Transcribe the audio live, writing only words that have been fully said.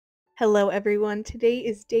Hello everyone, today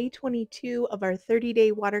is day 22 of our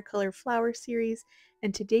 30-day watercolor flower series,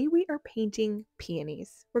 and today we are painting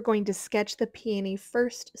peonies. We're going to sketch the peony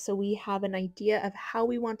first so we have an idea of how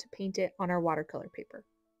we want to paint it on our watercolor paper.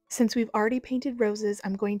 Since we've already painted roses,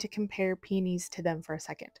 I'm going to compare peonies to them for a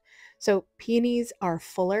second. So peonies are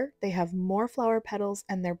fuller, they have more flower petals,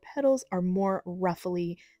 and their petals are more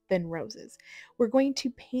ruffly than roses. We're going to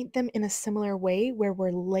paint them in a similar way where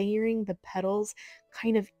we're layering the petals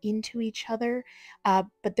kind of into each other,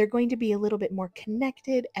 but they're going to be a little bit more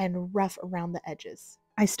connected and rough around the edges.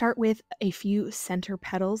 I start with a few center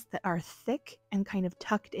petals that are thick and kind of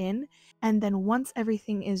tucked in, and then once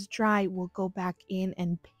everything is dry, we'll go back in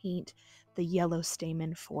and paint the yellow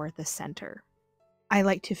stamen for the center. I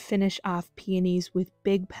like to finish off peonies with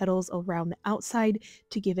big petals around the outside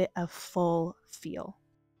to give it a full feel.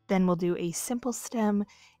 Then we'll do a simple stem,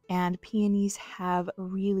 and peonies have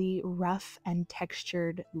really rough and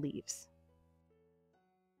textured leaves.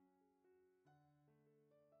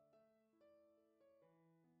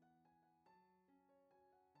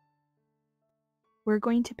 We're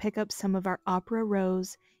going to pick up some of our opera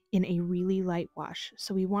rose in a really light wash.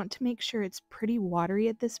 So we want to make sure it's pretty watery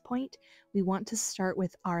at this point. We want to start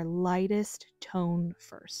with our lightest tone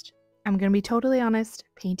first. I'm going to be totally honest,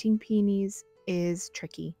 painting peonies is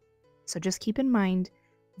tricky. So just keep in mind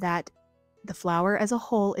that the flower as a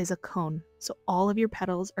whole is a cone. So all of your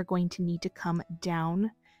petals are going to need to come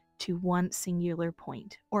down to one singular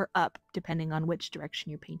point, or up, depending on which direction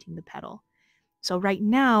you're painting the petal. So right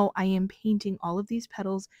now I am painting all of these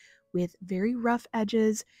petals with very rough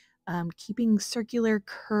edges, keeping circular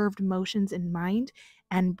curved motions in mind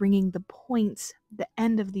and bringing the points, the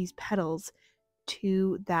end of these petals,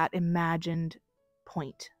 to that imagined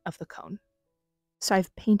point of the cone. So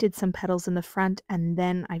I've painted some petals in the front and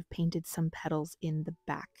then I've painted some petals in the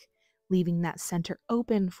back, leaving that center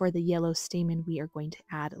open for the yellow stamen we are going to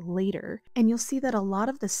add later. And you'll see that a lot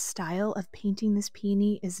of the style of painting this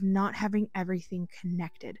peony is not having everything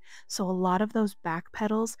connected. So a lot of those back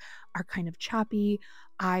petals are kind of choppy.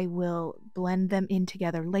 I will blend them in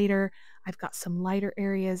together later. I've got some lighter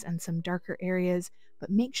areas and some darker areas,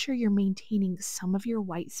 but make sure you're maintaining some of your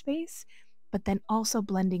white space, but then also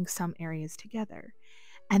blending some areas together.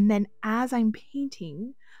 And then as I'm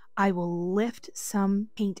painting, I will lift some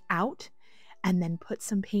paint out and then put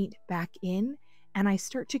some paint back in, and I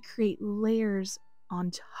start to create layers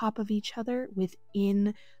on top of each other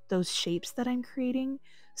within those shapes that I'm creating,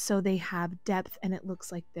 so they have depth and it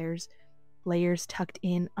looks like there's layers tucked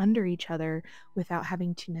in under each other without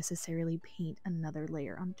having to necessarily paint another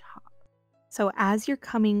layer on top. So as you're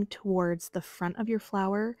coming towards the front of your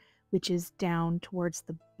flower, which is down towards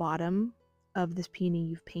the bottom of this peony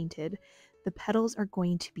you've painted, the petals are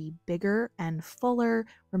going to be bigger and fuller.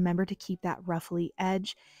 Remember to keep that ruffly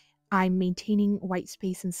edge. I'm maintaining white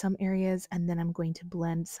space in some areas, and then I'm going to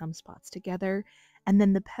blend some spots together. And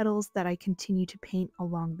then the petals that I continue to paint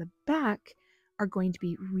along the back are going to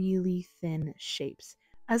be really thin shapes.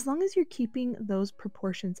 As long as you're keeping those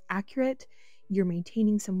proportions accurate, you're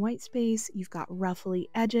maintaining some white space, you've got ruffly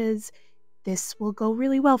edges, this will go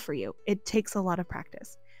really well for you. It takes a lot of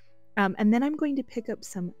practice. And then I'm going to pick up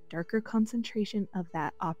some darker concentration of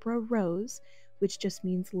that opera rose, which just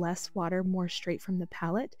means less water, more straight from the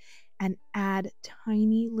palette, and add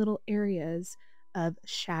tiny little areas of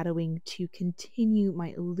shadowing to continue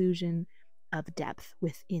my illusion of depth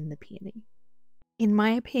within the peony. In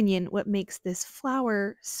my opinion, what makes this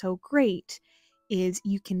flower so great is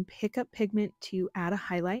you can pick up pigment to add a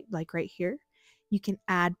highlight, like right here. You can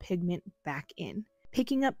add pigment back in.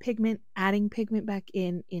 Picking up pigment, adding pigment back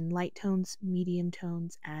in light tones, medium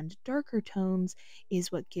tones, and darker tones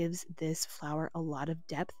is what gives this flower a lot of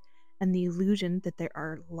depth and the illusion that there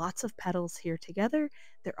are lots of petals here together.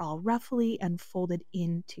 They're all roughly and folded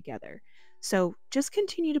in together. So just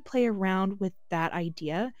continue to play around with that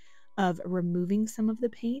idea of removing some of the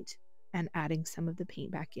paint and adding some of the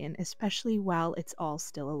paint back in, especially while it's all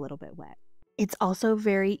still a little bit wet. It's also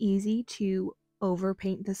very easy to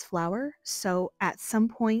overpaint this flower. So at some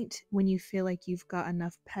point when you feel like you've got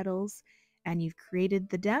enough petals and you've created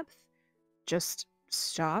the depth, just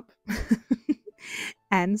stop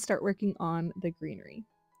and start working on the greenery.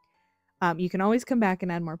 You can always come back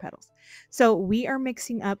and add more petals. So we are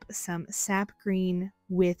mixing up some sap green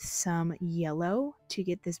with some yellow to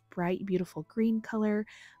get this bright, beautiful green color.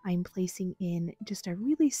 I'm placing in just a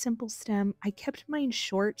really simple stem. I kept mine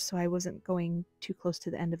short so I wasn't going too close to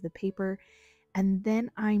the end of the paper. And then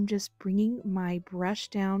I'm just bringing my brush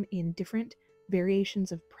down in different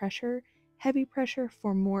variations of pressure, heavy pressure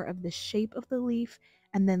for more of the shape of the leaf,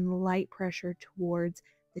 and then light pressure towards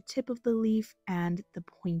the tip of the leaf, and the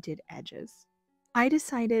pointed edges. I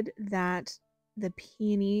decided that the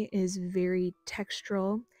peony is very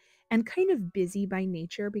textural and kind of busy by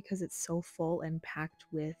nature because it's so full and packed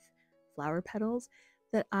with flower petals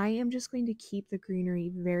that I am just going to keep the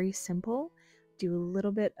greenery very simple, do a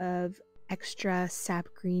little bit of extra sap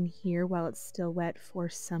green here while it's still wet for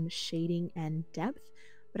some shading and depth,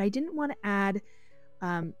 but I didn't want to add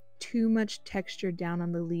too much texture down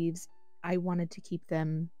on the leaves. I wanted to keep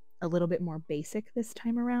them a little bit more basic this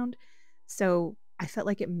time around, so I felt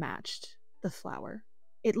like it matched the flower.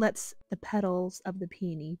 It lets the petals of the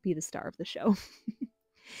peony be the star of the show.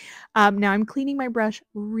 Now I'm cleaning my brush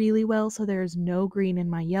really well so there's no green in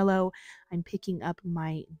my yellow. I'm picking up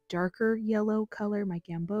my darker yellow color, my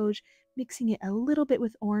gamboge, mixing it a little bit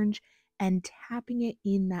with orange and tapping it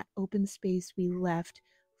in that open space we left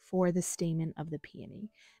for the stamen of the peony.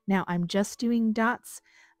 Now I'm just doing dots,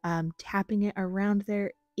 tapping it around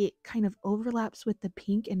there. It kind of overlaps with the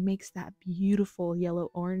pink and makes that beautiful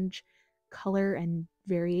yellow-orange color and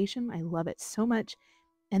variation. I love it so much.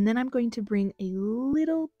 And then I'm going to bring a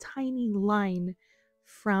little tiny line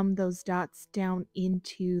from those dots down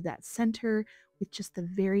into that center with just the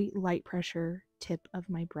very light pressure tip of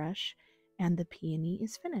my brush, and the peony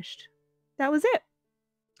is finished. That was it.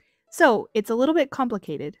 So it's a little bit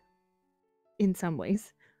complicated in some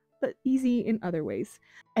ways, but easy in other ways.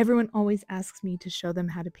 Everyone always asks me to show them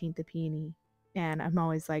how to paint the peony, and I'm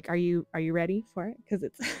always like, are you ready for it? Because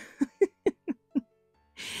it's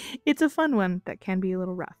it's a fun one that can be a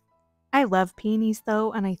little rough. I love peonies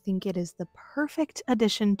though, and I think it is the perfect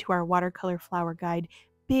addition to our watercolor flower guide.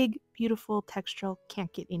 Big, beautiful, textural,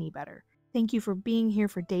 can't get any better. Thank you for being here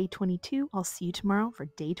for day 22. I'll see you tomorrow for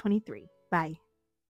day 23. Bye.